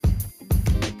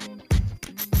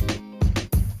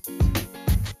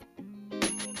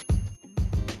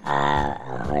I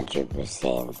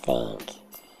 100% think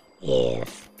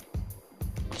if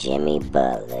Jimmy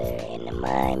Butler and the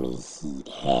Miami Heat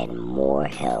had more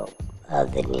help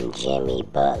other than Jimmy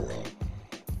Butler,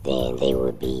 then they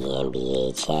would be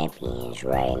NBA champions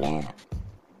right now.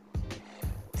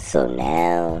 So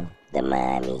now the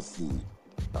Miami Heat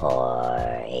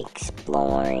are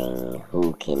exploring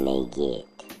who can they get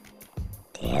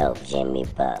to help Jimmy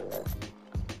Butler.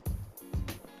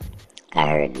 I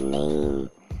heard the name,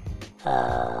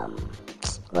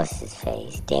 what's his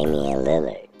face, Damian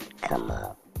Lillard come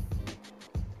up.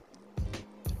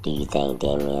 Do you think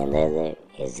Damian Lillard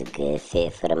is a good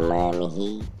fit for the Miami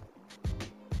Heat?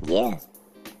 Yeah,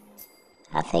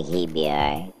 I think he'd be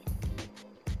alright.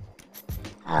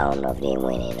 I don't know if they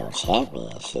winning no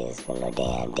championships with no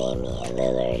damn Damian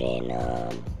Lillard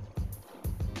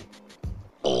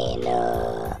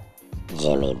and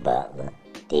Jimmy Butler.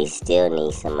 They still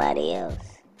need somebody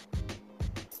else.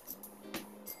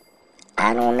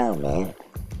 I don't know, man.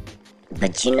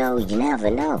 But you never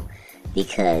know.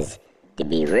 Because, to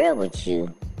be real with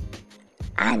you,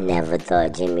 I never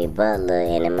thought Jimmy Butler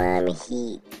and the Miami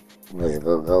Heat was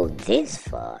going to go this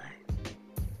far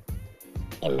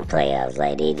in the playoffs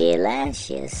like they did last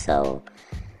year. So,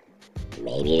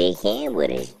 maybe they can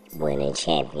win a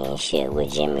championship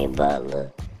with Jimmy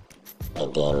Butler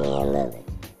and Damian Lillard.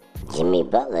 Jimmy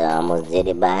Butler almost did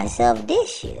it by himself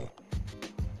this year.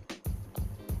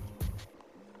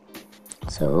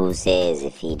 So who says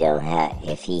if he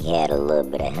had a little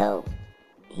bit of help,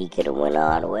 he could have went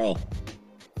all the way?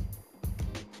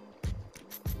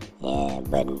 Yeah,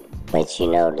 but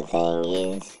the thing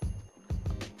is,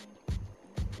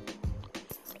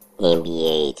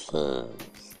 NBA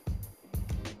teams,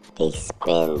 they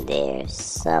spend their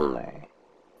summer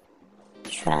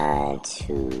trying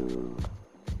to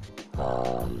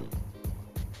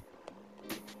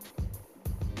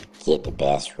get the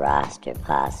best roster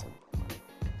possible.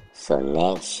 So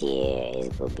next year is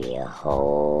going to be a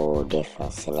whole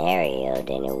different scenario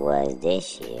than it was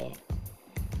this year.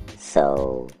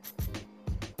 So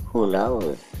who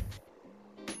knows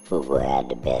who will have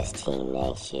the best team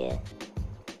next year?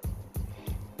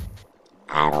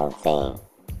 I don't think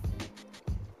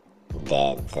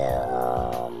that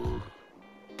the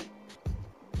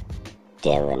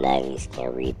Denver Nuggets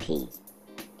can repeat.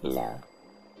 No.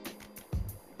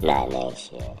 Not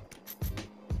next year.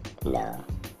 No.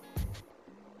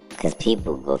 Because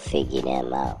people go figure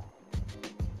them out.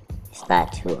 It's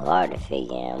not too hard to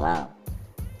figure them out.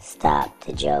 Stop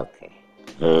the Joker.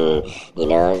 You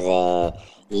know what I'm saying?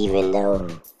 Even though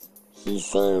he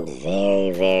seems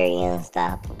very, very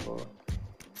unstoppable.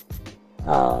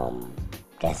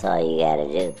 That's all you gotta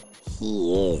do.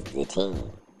 He is the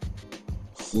team.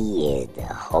 He is the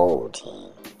whole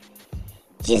team.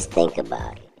 Just think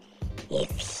about it.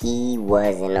 If he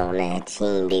wasn't on that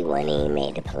team, they wouldn't even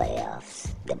make the playoffs.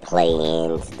 The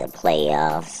play-ins, the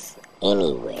playoffs,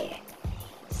 anywhere.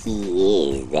 He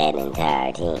is that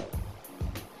entire team.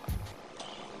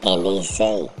 And they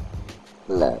say,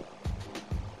 look,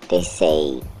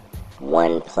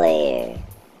 one player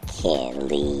can't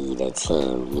lead a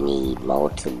team. You need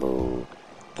multiple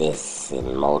this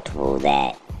and multiple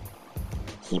that.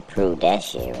 He proved that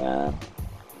shit wrong.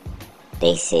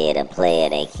 They said a player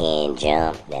that can't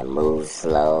jump, that moves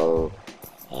slow,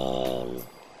 and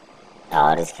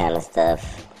all this kind of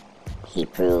stuff. He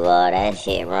proved all that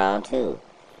shit wrong too.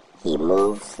 He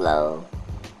moves slow.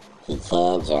 He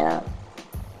can't jump.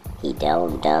 He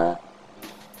don't dunk.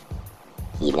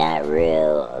 He not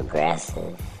real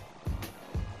aggressive.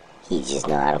 He just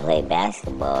know how to play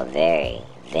basketball very,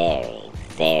 very,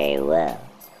 very well.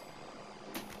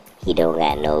 He don't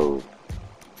got no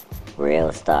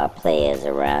real star players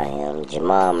around him.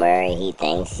 Jamal Murray, he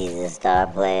thinks he's a star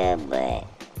player, but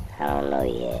I don't know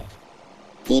yet.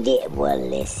 He did. Well,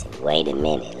 listen, wait a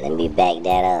minute. Let me back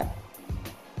that up.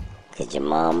 Because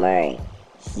Jamal Murray,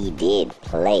 he did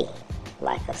play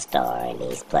like a star in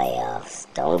these playoffs.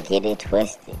 Don't get it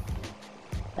twisted.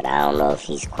 But I don't know if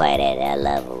he's quite at that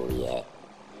level yet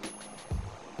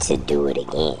to do it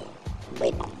again.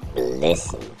 But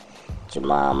listen,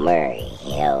 Jamal Murray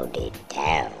held it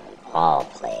down all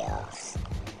playoffs.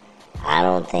 I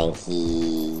don't think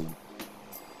he's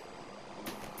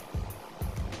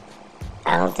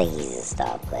a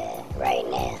star player right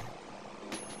now.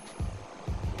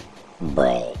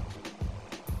 But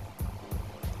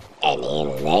at the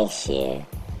end of next year,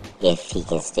 if he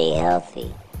can stay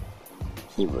healthy,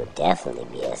 he will definitely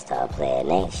be a star player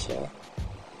next year.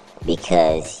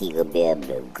 Because he will be able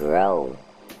to grow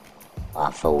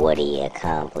off of what he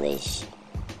accomplished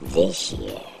this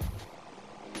year.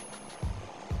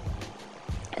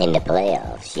 in the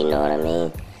playoffs, you know what I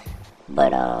mean?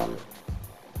 But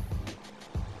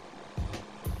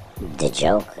the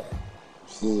Joker,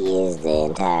 he is the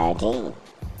entire team.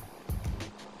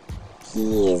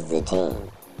 He is the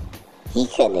team. He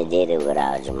couldn't have did it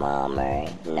without Jamal Murray,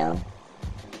 you know?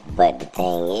 But the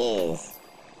thing is,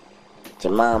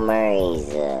 Jamal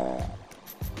Murray's a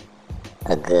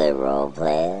good role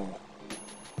player,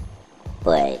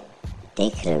 but they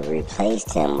could have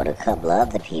replaced him with a couple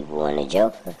other people and the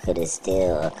Joker could have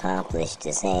still accomplished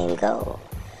the same goal.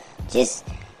 Just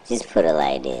put it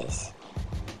like this.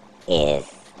 If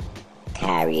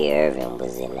Kyrie Irving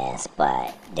was in that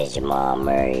spot that Jamal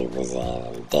Murray was in,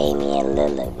 and Damian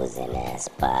Lillard was in that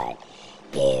spot,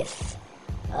 if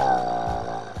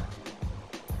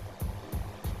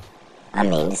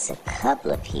it's a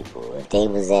couple of people. If they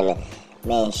was in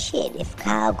if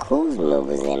Kyle Kuzma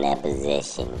was in that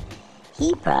position,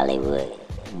 he probably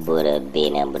would have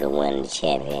been able to win the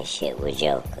championship with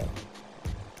Joker.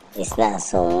 It's not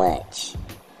so much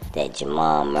that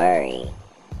Jamal Murray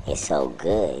is so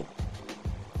good,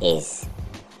 it's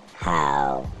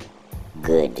how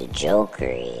good the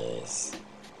Joker is.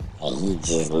 And he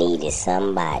just needed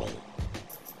somebody,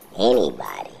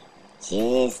 anybody,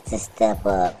 just to step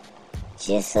up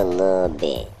just a little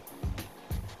bit.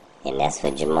 And that's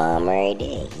what Jamal Murray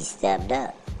did. He stepped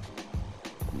up.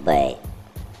 But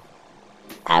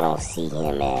I don't see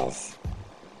him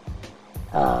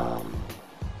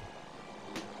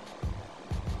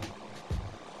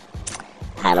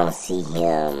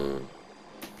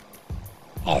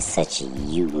as such a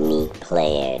unique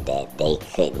player that they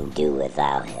couldn't do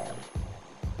without him.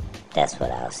 That's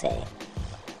what I'll say.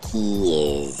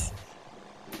 He's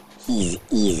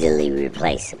easily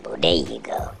replaceable. There you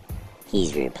go.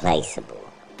 He's replaceable.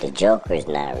 The Joker's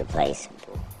not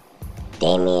replaceable.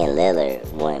 Damian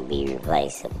Lillard wouldn't be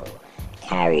replaceable.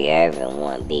 Kyrie Irving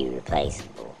wouldn't be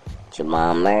replaceable.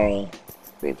 Jamal Murray,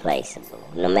 replaceable.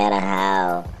 No matter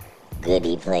how good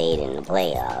he played in the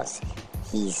playoffs,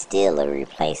 he's still a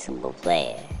replaceable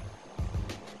player.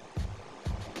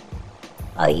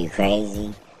 Are you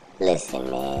crazy? Listen,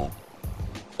 man.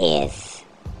 If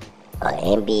an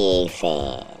NBA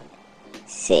fan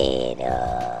said,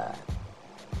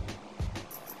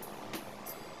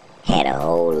 had a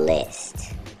whole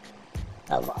list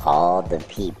of all the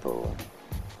people,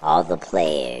 all the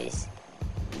players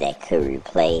that could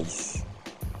replace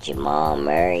Jamal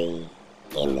Murray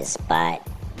in the spot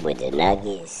with the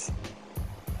Nuggets.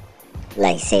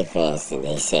 Like, say for instance,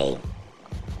 they say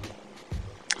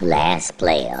last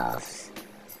playoffs,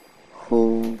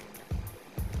 who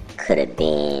could have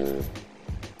been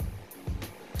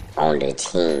on the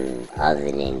team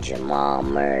other than Jamal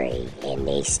Murray and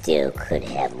they still could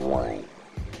have won?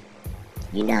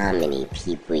 You know how many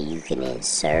people you can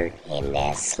insert in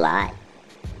that slot?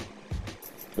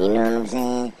 You know what I'm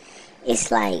saying?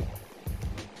 It's like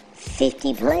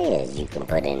 50 players you can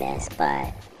put in that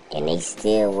spot and they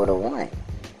still would have won.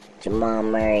 Jamal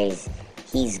Murray's,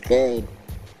 he's good,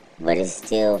 but it's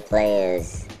still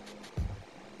players,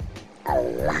 a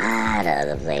lot of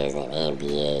other players in the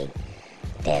NBA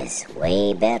that's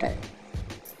way better.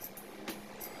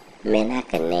 Man, I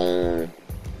can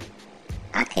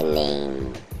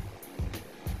name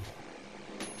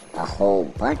a whole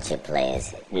bunch of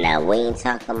players. Now, we ain't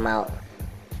talking about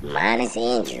minus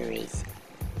injuries.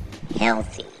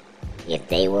 Healthy. If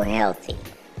they were healthy,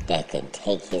 that could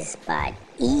take his spot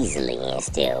easily and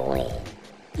still win.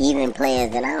 Even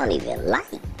players that I don't even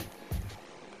like.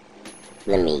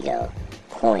 Let me go.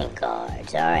 Point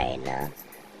guards. Alright now.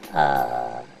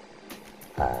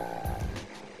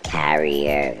 Kyrie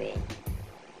Irving,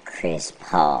 Chris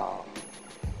Paul,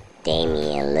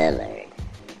 Damian Lillard.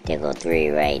 There go three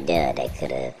right there that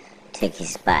could have took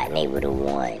his spot and they would have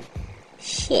won.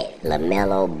 Shit,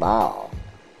 LaMelo Ball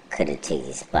could have took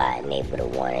his spot and they would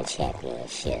have won a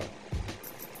championship.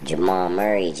 Jamal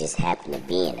Murray just happened to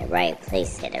be in the right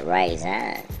place at the right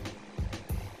time.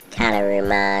 Kind of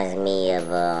reminds me of,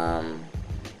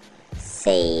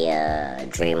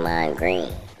 Draymond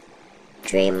Green.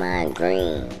 Draymond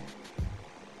Green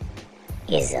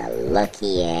is a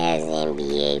lucky ass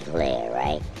NBA player,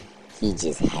 right? He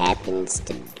just happens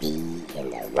to be in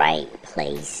the right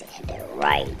place at the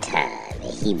right time.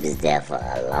 And he was there for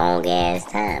a long ass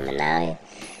time and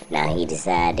now he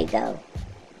decided to go.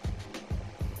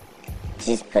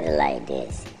 Just put it like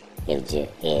this.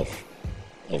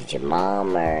 If Jamal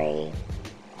Murray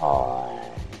or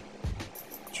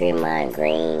Draymond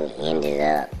Green ended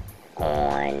up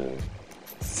on,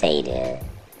 say, the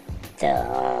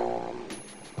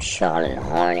Charlotte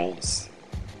Hornets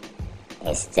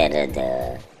instead of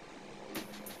the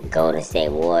Golden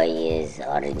State Warriors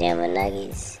or the Denver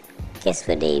Nuggets, guess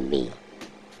what they be?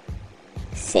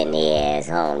 Sitting their ass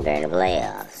home during the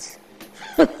playoffs.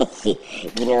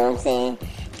 You know what I'm saying?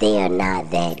 They are not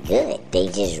that good. They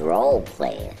just role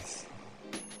players.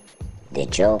 The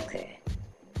Joker,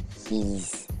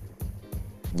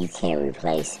 you can't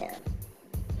replace him.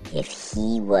 If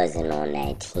he wasn't on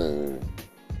that team,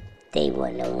 they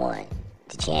wouldn't have won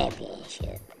the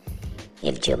championship.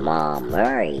 If Jamal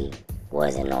Murray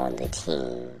wasn't on the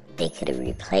team, they could have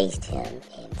replaced him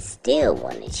and still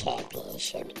won the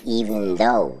championship, even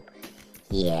though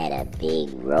he had a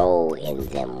big role in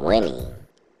them winning.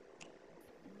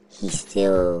 He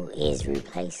still is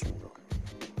replaceable.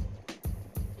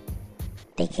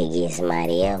 They could get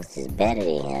somebody else that's better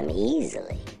than him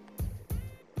easily.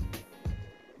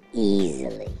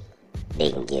 Easily.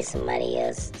 They can get somebody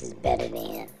else that's better than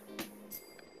him.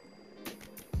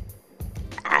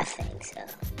 I think so.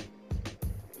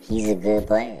 He's a good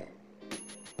player.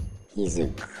 He's a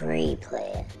great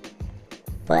player.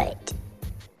 But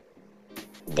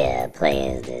there are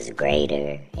players that's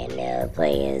greater, and there are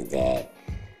players that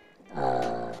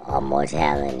are more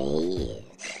talented than he is.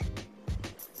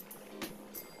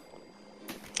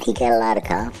 He got a lot of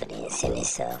confidence in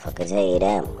himself, I can tell you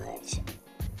that much.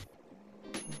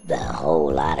 A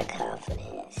whole lot of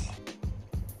confidence.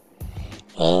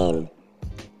 And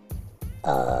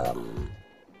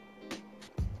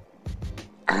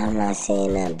I'm not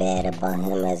saying nothing bad about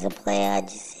him as a player. I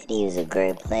just said he was a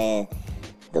great player.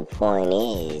 The point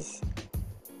is,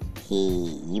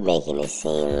 you making it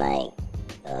seem like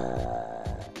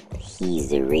he's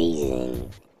the reason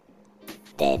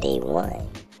that they won.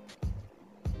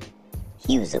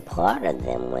 He was a part of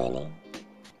them winning,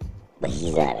 but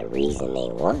he's not the reason they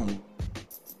won.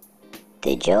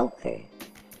 The Joker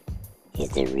is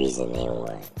the reason they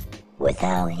won.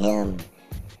 Without him,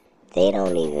 they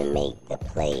don't even make the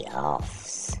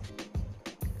playoffs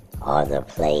or the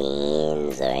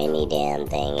play-ins or any damn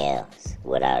thing else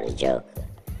without a Joker.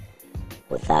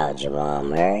 Without Jamal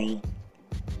Murray,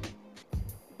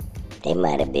 they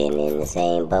might have been in the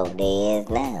same boat they is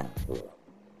now.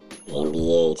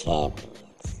 NBA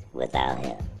champions without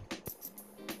him.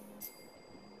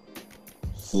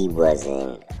 He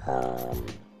wasn't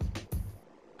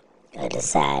a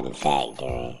deciding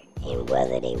factor in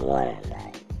whether they won or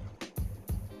not.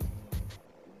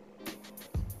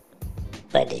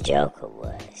 But the Joker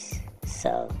was.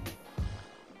 So,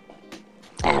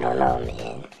 I don't know,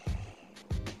 man.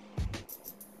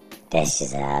 That's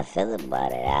just how I feel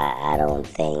about it. I don't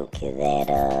think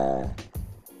that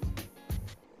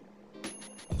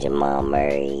Jamal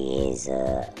Murray is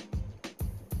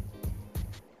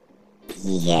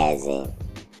he hasn't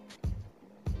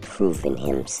proven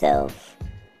himself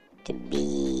to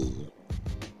be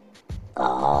an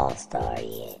all-star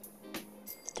yet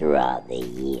throughout the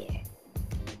year.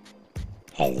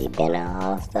 Has he been an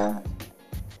all-star?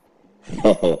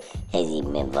 Has he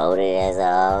been voted as an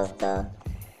all-star?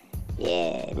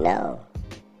 Yeah, no.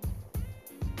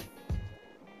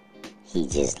 He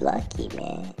just lucky,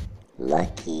 man.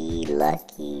 Lucky.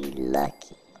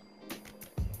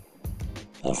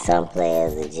 And some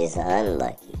players are just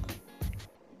unlucky.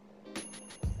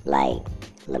 Like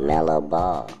LaMelo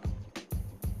Ball.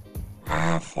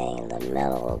 I think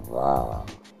LaMelo Ball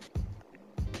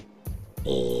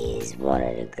is one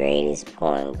of the greatest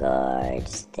point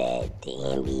guards that the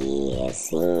NBA has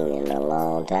seen in a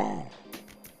long time.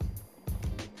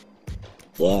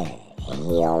 Yeah, and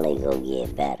he only go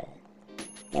get better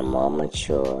and more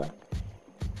mature.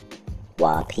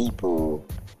 While people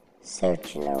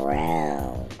searching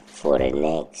around for the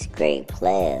next great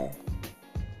player,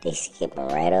 they skipping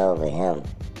right over him.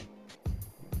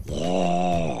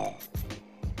 Yeah.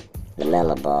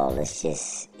 LaMelo Ball,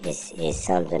 it's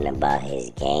something about his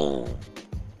game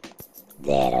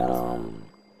that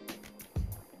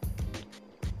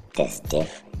that's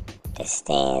different, that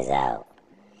stands out.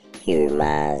 He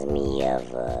reminds me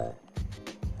of a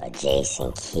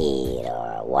Jason Kidd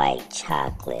or a White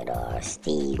Chocolate or a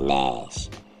Steve Nash,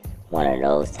 one of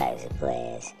those types of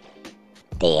players.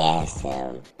 They asked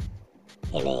him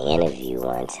in an interview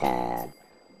one time,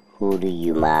 who do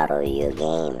you model your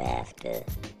game after?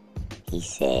 He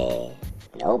said,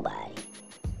 nobody.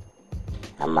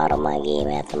 I model my game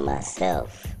after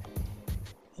myself.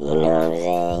 You know what I'm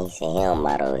saying? He said he don't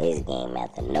model his game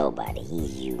after nobody.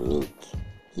 He's unique.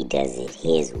 He does it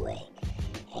his way.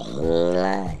 And he ain't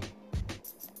lying.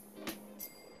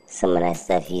 Some of that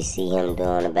stuff you see him do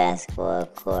on the basketball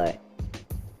court,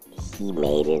 he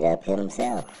made it up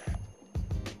himself.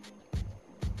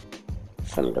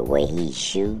 From the way he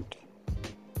shoot,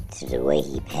 to the way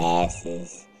he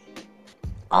passes,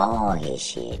 all his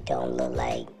shit don't look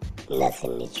like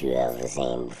nothing that you ever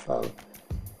seen before.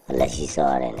 Unless you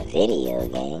saw it in a video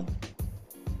game.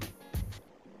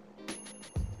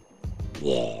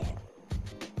 Yeah.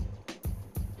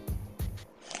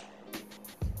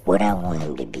 Would I want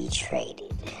him to be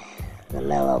traded?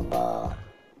 LaMelo Ball.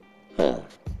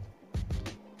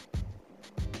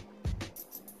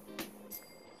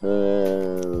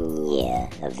 Yeah,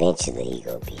 eventually he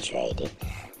gonna be traded.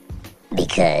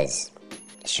 Because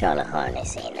Charlotte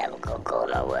Hornets ain't never gonna go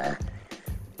nowhere.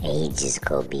 And he just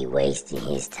gonna be wasting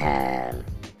his time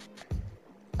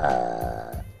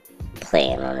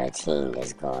playing on a team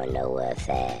that's going nowhere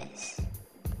fast.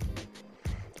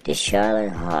 The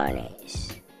Charlotte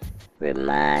Hornets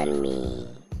remind me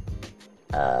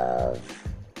of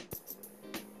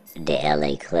the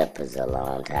LA Clippers a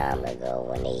long time ago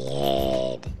when they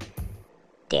had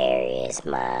Darius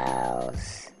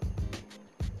Miles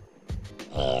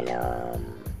and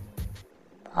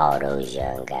all those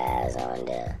young guys on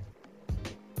there.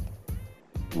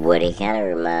 What it kind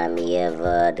of remind me of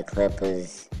the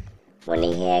Clippers when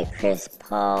they had Chris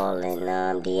Paul and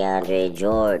DeAndre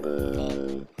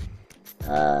Jordan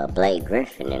and Blake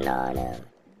Griffin and all them.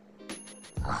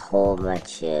 A whole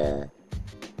bunch of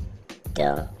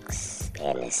dunks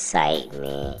and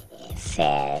excitement and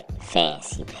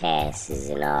fancy passes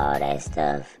and all that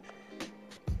stuff.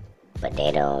 But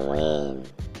they don't win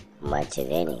much of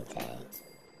anything.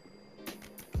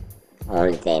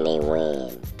 Only thing they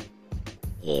win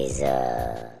is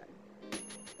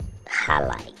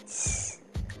highlights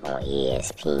on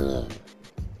ESPN.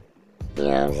 You know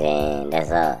what I'm saying?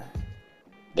 That's all.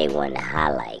 They won the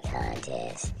highlight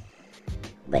contest,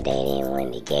 but they didn't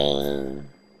win the game.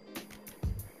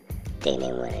 They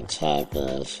didn't win a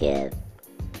championship.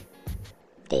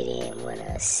 They didn't win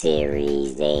a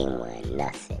series. They didn't win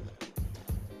nothing.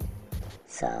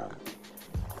 So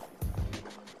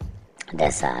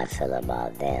that's how I feel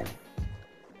about them.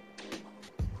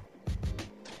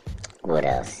 What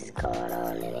else is going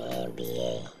on in the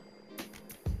NBA?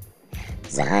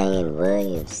 Zion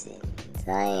Williamson.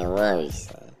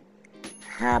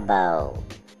 How about,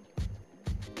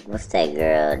 what's that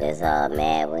girl that's all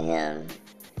mad with him?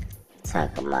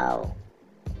 Talking about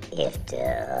if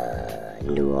the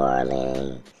New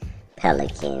Orleans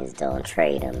Pelicans don't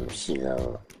trade him, she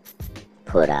go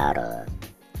put out a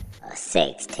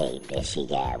sex tape that she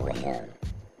got with him.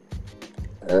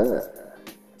 Ugh.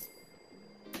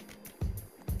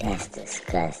 That's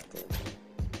disgusting.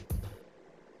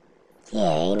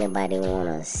 Yeah, ain't nobody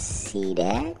wanna see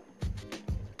that.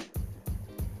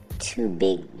 Two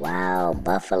big wild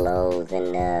buffaloes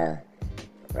in there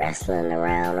wrestling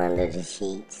around under the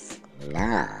sheets.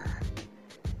 Nah.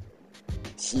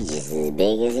 She just as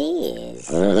big as he is.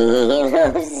 You know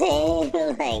what I'm saying?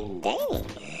 Like, dang.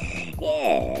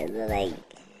 Yeah, like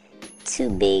two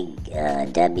big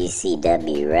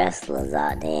WCW wrestlers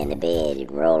out there in the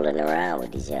bed rolling around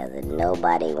with each other.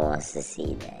 Nobody wants to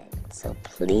see that. So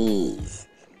please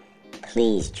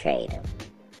trade him.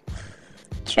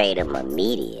 Trade him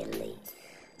immediately.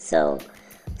 So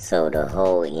the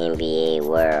whole NBA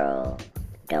world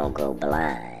don't go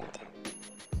blind.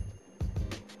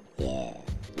 Yeah,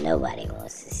 nobody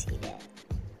wants to see that.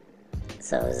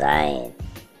 So Zion,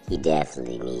 he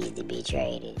definitely needs to be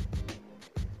traded.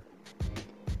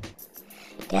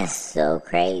 That's so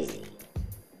crazy.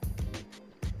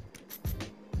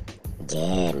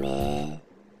 Yeah, man.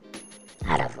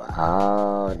 Out of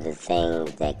all the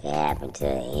things that could happen to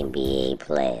an NBA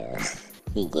player,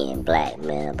 he getting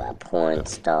blackmailed by porn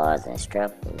stars and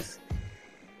strippers.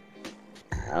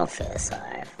 I don't feel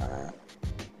sorry for him.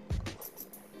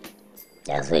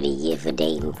 That's what he get for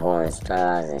dating porn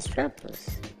stars and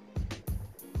strippers.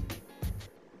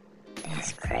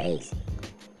 That's crazy.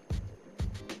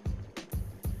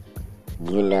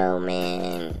 You know,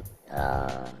 man,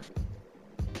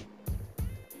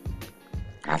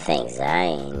 I think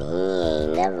Zion, he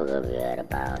ain't never gonna be able to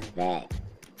bounce back.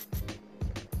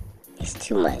 It's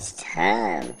too much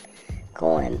time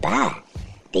going by.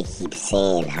 They keep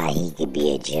saying how he could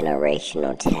be a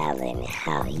generational talent,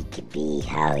 how he could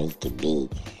be.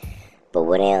 But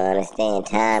what they don't understand,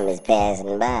 time is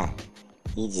passing by.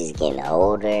 He's just getting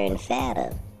older and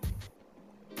fatter.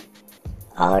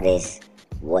 All this,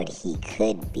 what he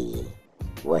could be,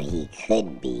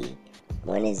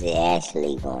 when is it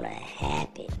actually gonna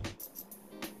happen?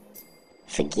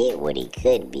 Forget what he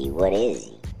could be, what is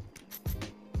he?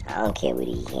 I don't care what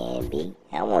he can be.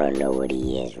 I wanna know what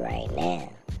he is right now.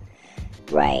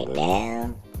 Right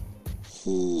now,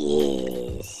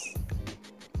 he is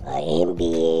an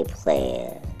NBA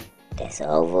player that's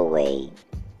overweight,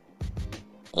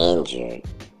 injured,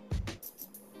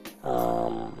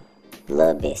 A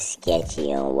little bit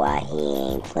sketchy on why he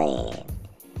ain't playing.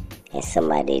 And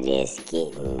somebody that's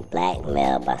getting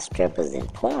blackmailed by strippers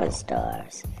and porn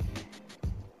stars.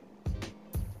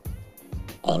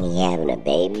 And he having a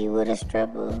baby with a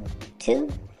stripper too?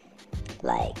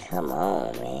 Like, come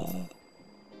on, man.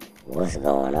 What's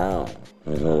going on?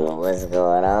 What's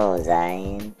going on,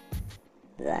 Zion?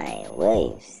 Zion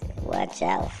Williams. Watch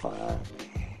out for him.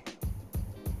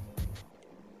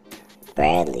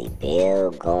 Bradley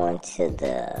Beal going to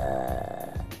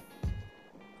the,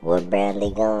 where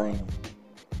Bradley going?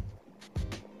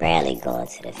 Bradley going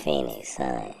to the Phoenix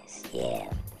Suns, yeah.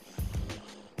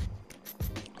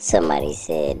 Somebody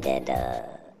said that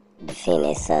the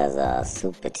Phoenix Suns are a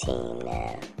super team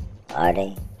now. Are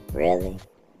they? Really?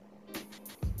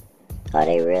 Are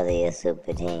they really a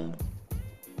super team?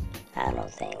 I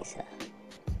don't think so.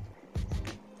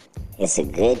 It's a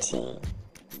good team.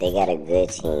 They got a good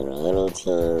team. Any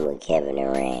team with Kevin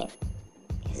Durant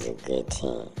is a good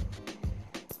team.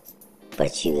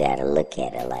 But you gotta look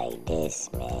at it like this,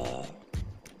 man.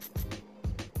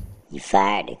 You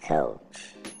fired the coach.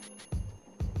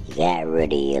 You got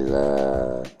rid of your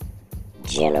little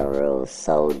general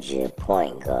soldier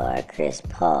point guard, Chris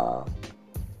Paul.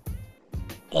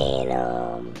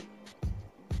 And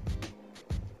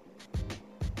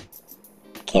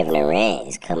Kevin Durant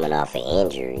is coming off an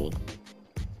injury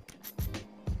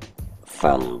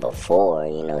from before.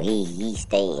 You know, he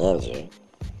stay injured.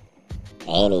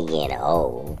 And he getting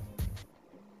old.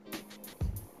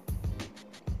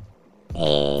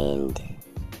 And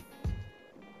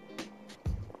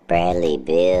Bradley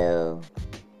Beal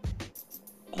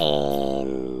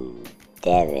and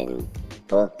Devin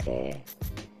Booker,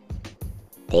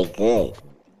 they good.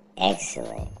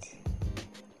 Excellent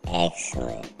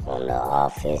on the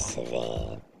offensive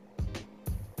end.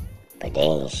 But they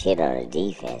ain't shit on the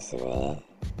defensive end.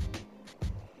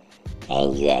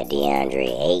 And you got DeAndre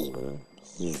Ayton.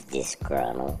 He's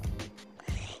disgruntled.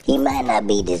 He might not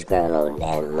be disgruntled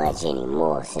as much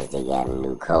anymore since they got a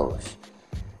new coach.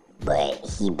 But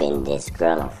he been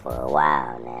disgruntled for a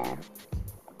while now.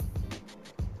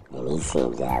 And he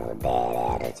seems to have a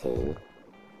bad attitude.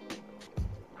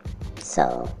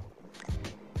 So,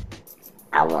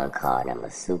 I wouldn't call them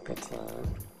a super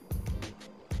team.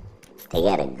 They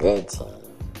got a good team.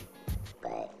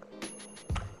 But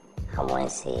I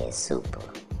wouldn't say it's super.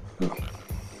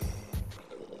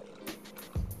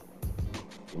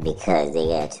 Because they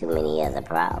got too many other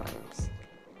problems.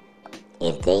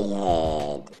 If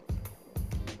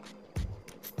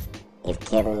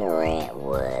Kevin Durant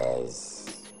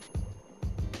was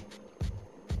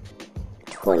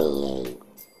 28,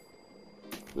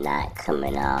 not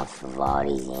coming off of all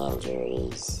these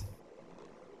injuries,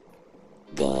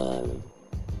 then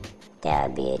that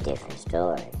would be a different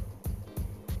story.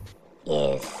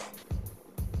 If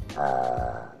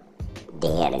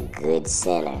they had a good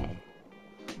center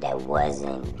that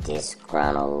wasn't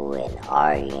disgruntled and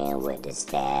arguing with the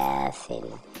staff and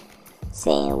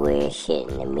saying weird shit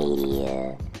in the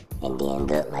media, and then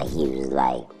looked like he was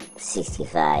like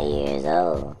 65 years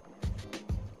old,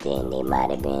 then they might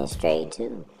have been straight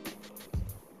too.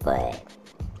 But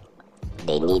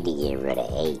they need to get rid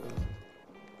of Ayton.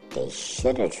 They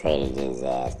should have traded his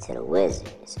ass to the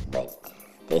Wizards, but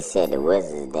they said the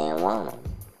Wizards didn't want him,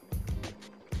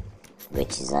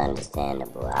 which is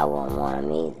understandable. I wouldn't want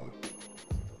him either.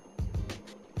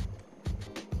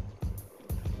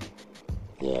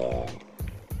 Yeah.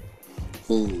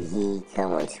 He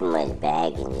come with too much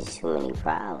baggage and too many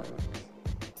problems.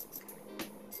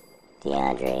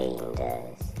 DeAndre Ayton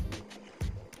does.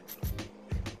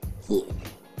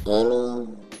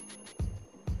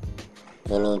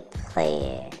 Any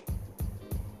player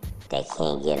that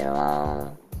can't get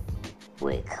along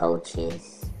with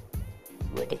coaches,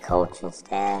 with the coaching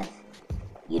staff,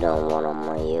 you don't want them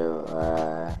on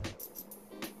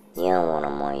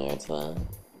your team.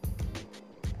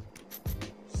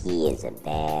 He is a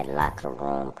bad locker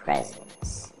room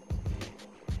presence.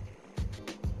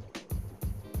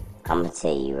 I'm gonna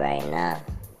tell you right now,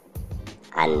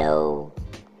 I know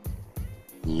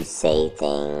you say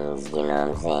things, you know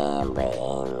what I'm saying, but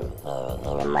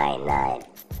and it might not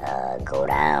go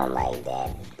down like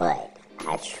that, but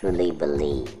I truly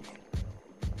believe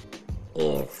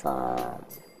if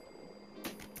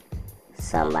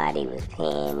somebody was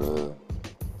paying me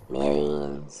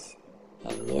millions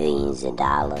and millions of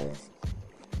dollars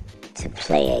to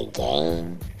play a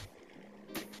game,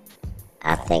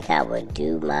 I think I would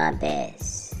do my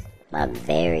best, my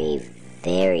very,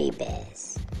 very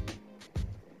best,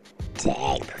 to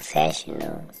act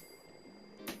professional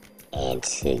and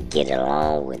to get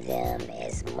along with them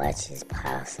as much as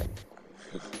possible.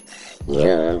 You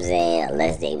know what I'm saying?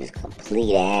 Unless they was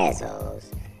complete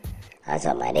assholes. I'm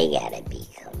talking about they gotta be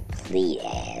complete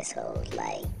assholes.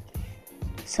 Like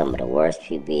some of the worst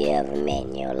people you ever met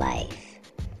in your life.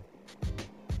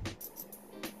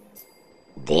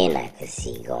 Then I could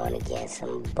see going against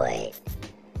them. But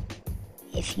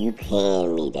if you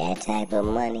paying me that type of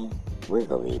money, we're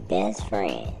gonna be best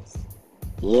friends.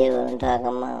 You hear what I'm talking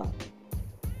about?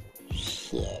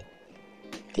 Shit.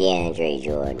 DeAndre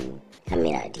Jordan. I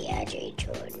mean, not DeAndre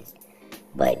Jordan.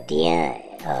 But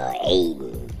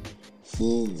Aiden,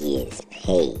 he gets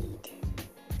paid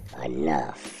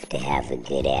enough to have a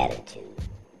good attitude.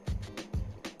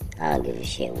 I don't give a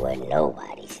shit what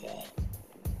nobody say.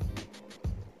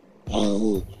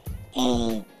 And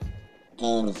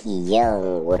he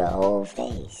young with an old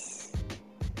face.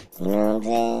 You know what I'm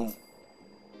saying?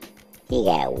 He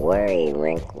got worry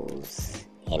wrinkles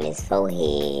in his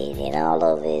forehead and all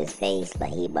over his face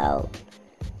like he about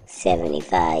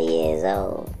 75 years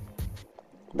old.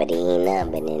 But he ain't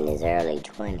nothing in his early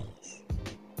 20s.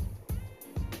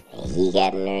 And he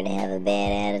got a nerve to have a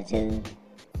bad attitude.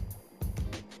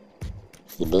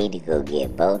 He need to go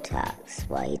get Botox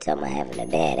while he talking about having a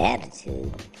bad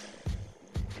attitude.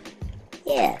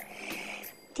 Yeah,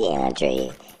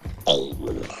 DeAndre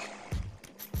Ayton.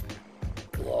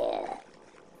 Yeah.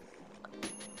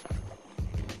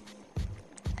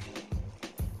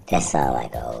 That sound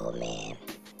like an old man.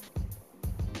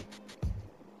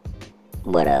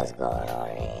 What else going on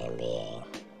in the NBA?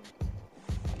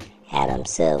 Adam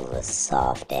Silver,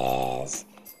 soft ass,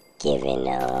 giving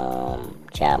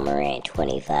Ja Morant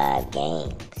 25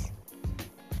 games.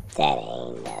 That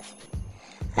ain't nothing.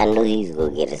 I knew he was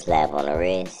gonna get a slap on the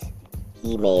wrist.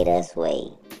 He made us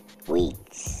wait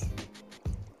weeks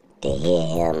to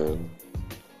hear him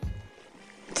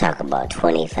talk about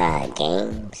 25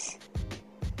 games.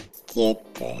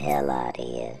 Get the hell out of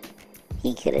here.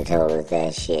 He could have told us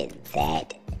that shit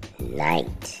that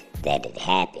night that it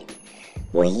happened.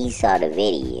 When he saw the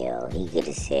video, he could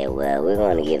have said, well, we're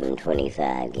going to give him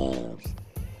 25 games.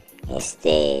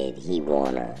 Instead, he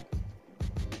want to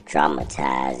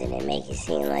dramatize it and make it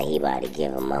seem like he about to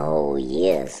give him a whole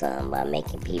year or something by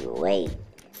making people wait.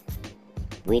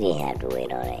 We didn't have to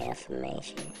wait on that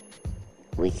information.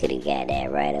 We could have got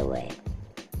that right away.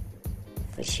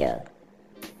 For sure.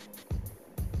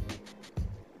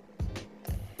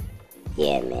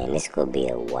 Yeah, man, this gonna be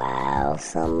a wild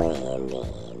summer in the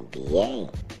NBA.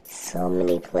 So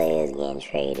many players getting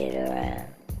traded around.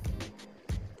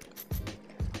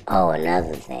 Oh,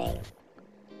 another thing.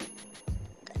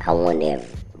 I wonder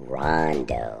if Rajon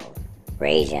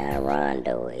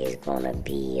Rondo is gonna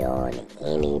be on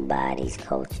anybody's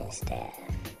coaching staff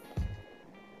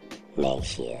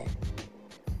next year.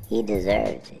 He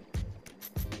deserves it.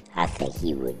 I think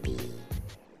he would be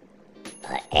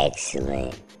an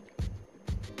excellent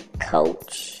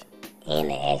coach and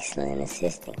an excellent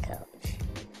assistant coach.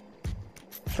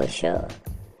 For sure.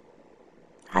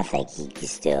 I think he could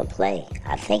still play.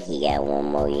 I think he got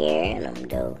one more year in him,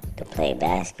 though, to play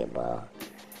basketball.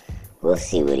 We'll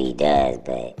see what he does,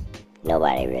 but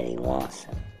nobody really wants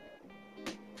him.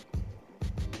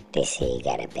 They say he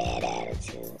got a bad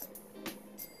attitude.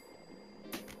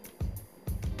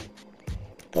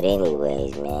 But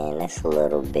anyways, man, that's a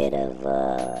little bit of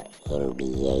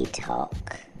NBA talk.